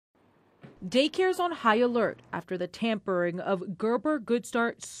Daycare's on high alert after the tampering of Gerber Good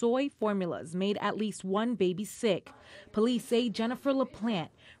Start soy formulas made at least one baby sick. Police say Jennifer LaPlante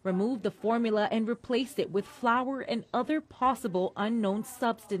removed the formula and replaced it with flour and other possible unknown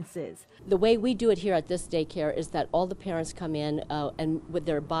substances. The way we do it here at this daycare is that all the parents come in and with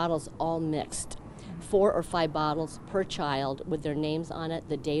their bottles all mixed. 4 or 5 bottles per child with their names on it,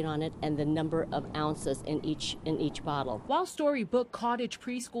 the date on it, and the number of ounces in each bottle. While Storybook Cottage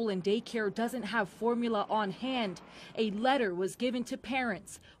Preschool and Daycare doesn't have formula on hand, a letter was given to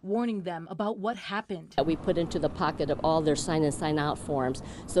parents warning them about what happened. We put into the pocket of all their sign in, sign out forms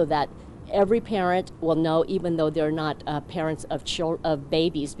so that every parent will know, even though they're not parents of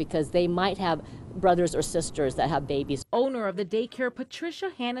babies, because they might have brothers or sisters that have babies. Owner of the daycare, Patricia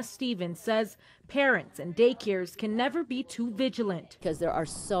Hannah Stevens, says parents and daycares can never be too vigilant. Because there are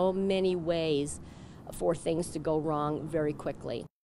so many ways for things to go wrong very quickly.